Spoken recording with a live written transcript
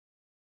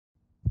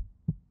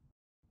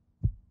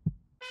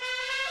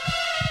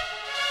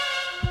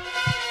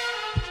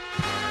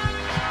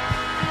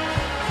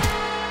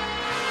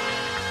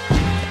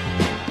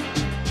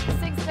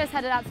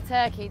just headed out to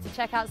Turkey to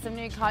check out some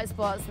new kite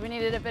spots. We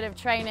needed a bit of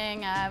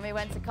training. We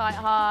went to kite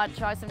hard,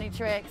 try some new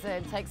tricks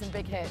and take some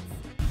big hits.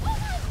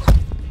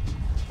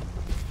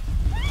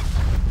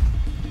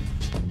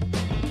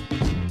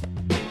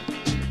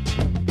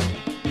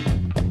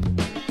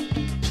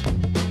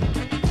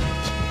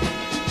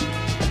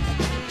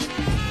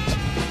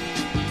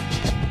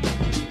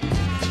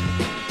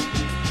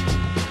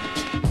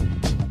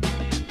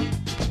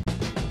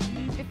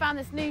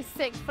 This new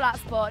sick flat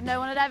spot. No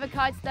one had ever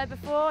kited there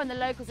before and the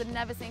locals had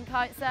never seen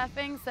kite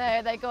surfing,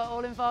 so they got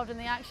all involved in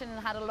the action and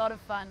had a lot of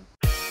fun.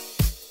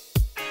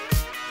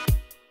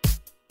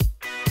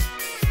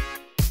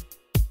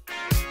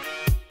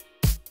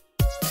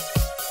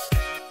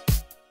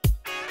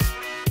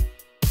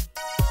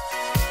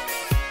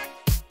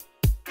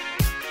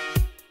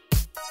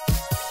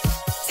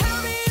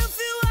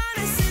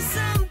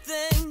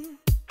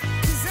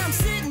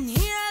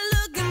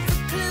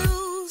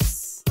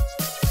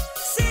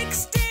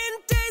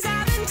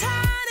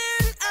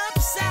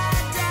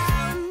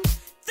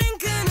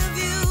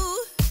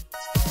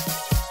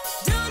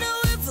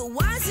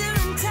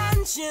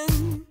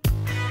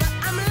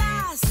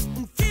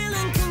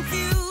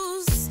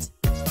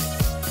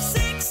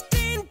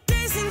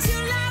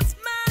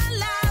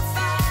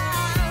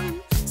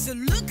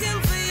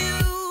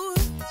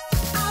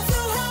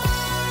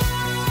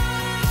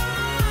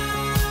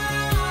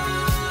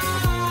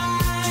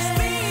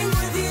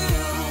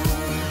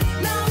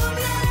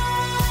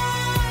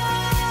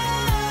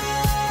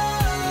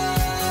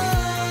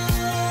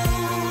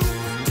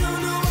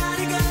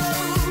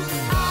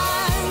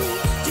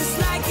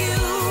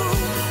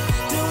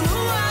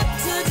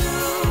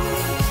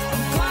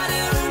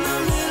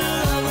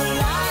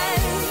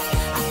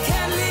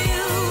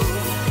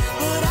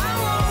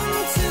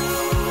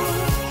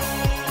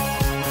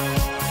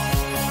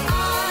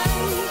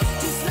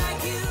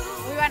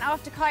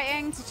 After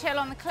kiting to chill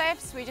on the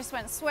cliffs, we just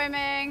went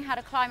swimming, had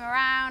a climb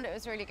around. It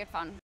was really good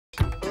fun.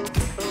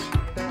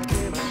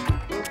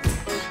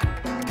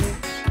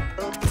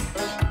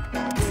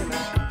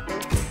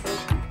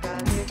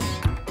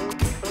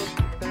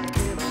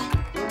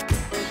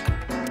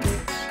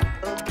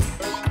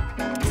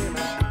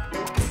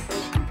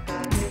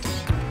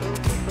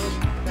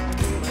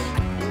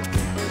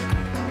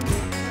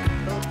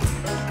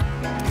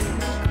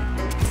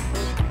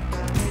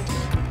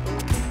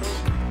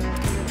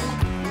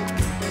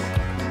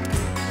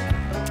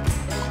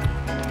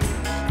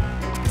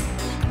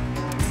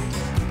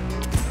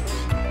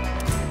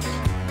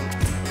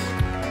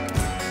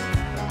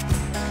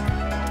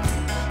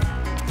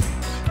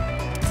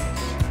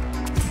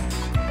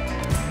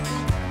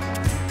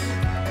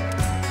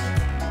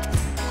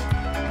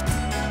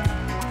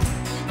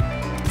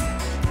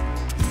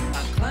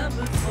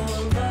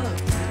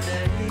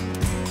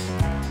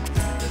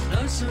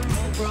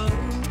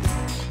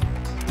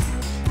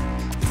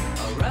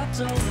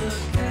 All the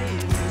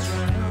cables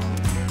round,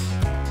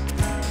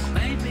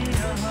 made me a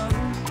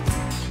home.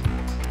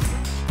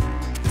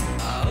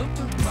 I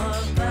opened my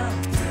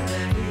mouth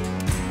today,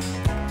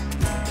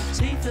 the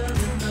teeth of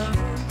the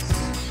nose.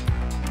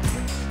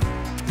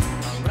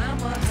 I ran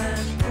my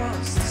hand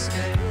across the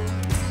scales.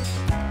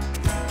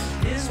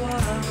 Here's what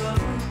I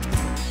wrote,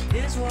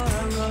 here's what I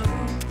wrote,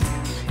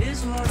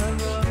 here's what I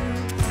wrote,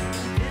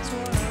 here's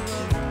what I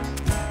wrote,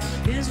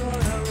 here's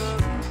what I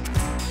wrote.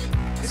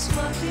 It's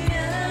my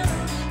piano.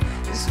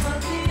 It's my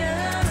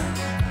piano,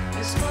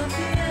 it's my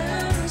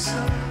piano, so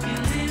you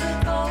leave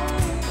it all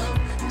alone.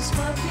 It's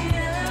my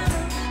piano,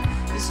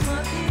 it's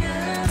my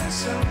piano,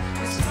 so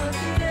it's my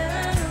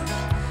piano,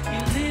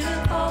 you leave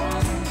it all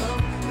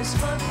alone. It's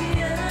my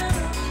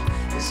piano,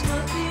 it's my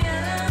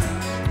piano,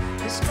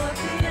 it's my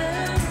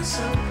piano,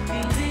 so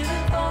you leave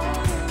it all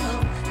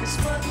alone. It's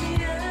my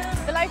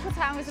piano. The local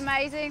town was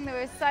amazing. There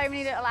were so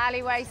many little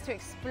alleyways to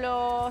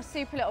explore,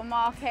 super little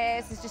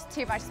markets. There's just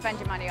too much to spend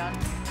your money on.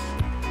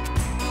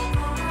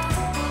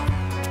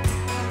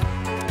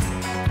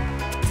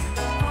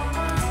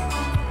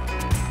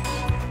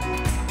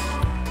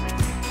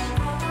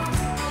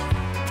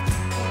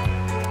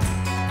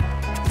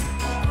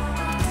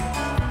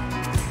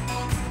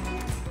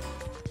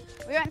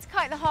 We went to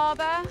kite the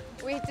harbour.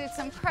 We did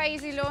some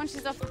crazy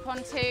launches off the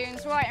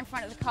pontoons right in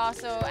front of the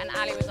castle, and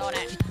Ali was on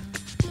it.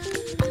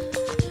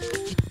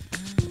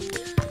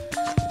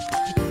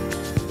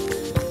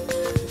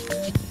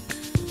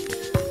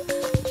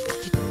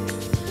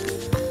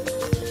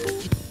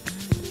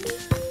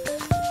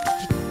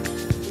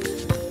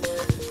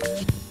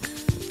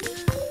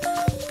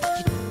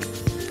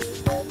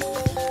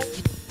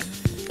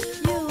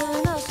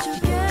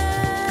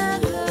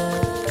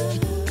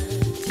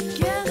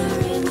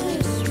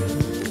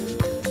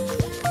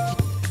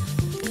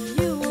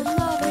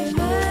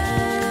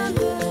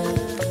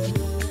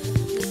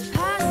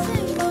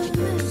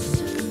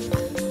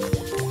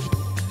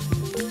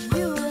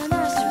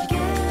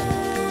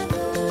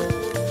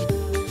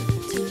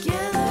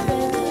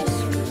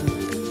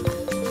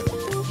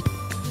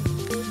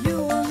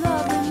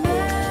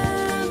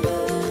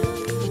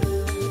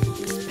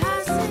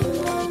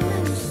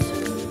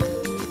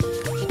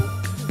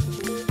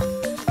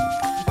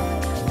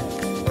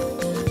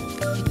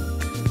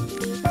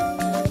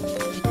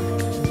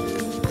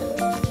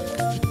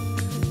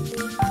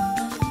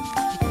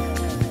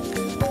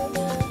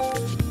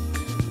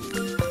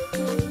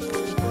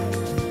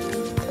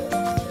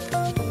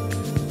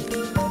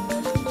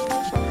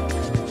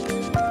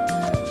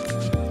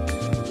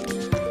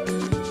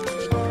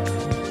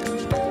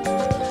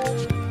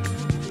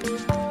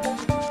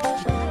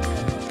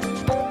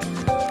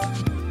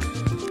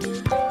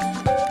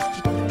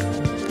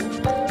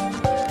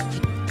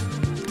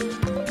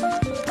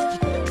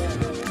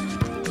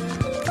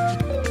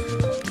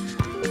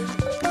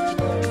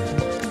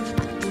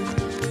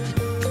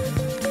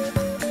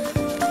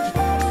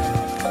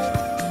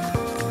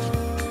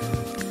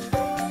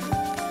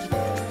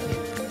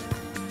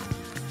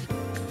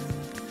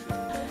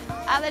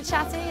 At the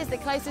Chatty is the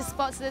closest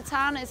spot to the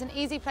town. It's an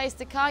easy place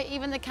to kite.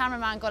 Even the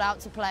cameraman got out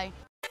to play.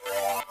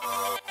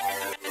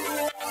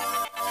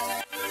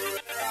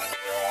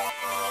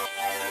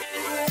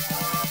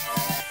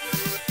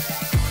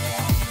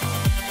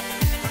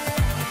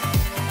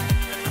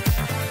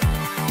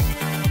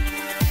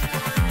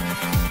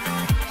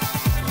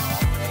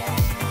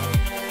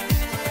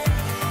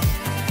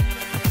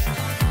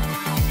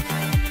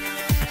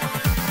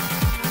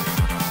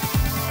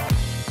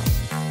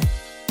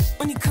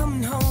 When you're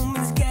coming home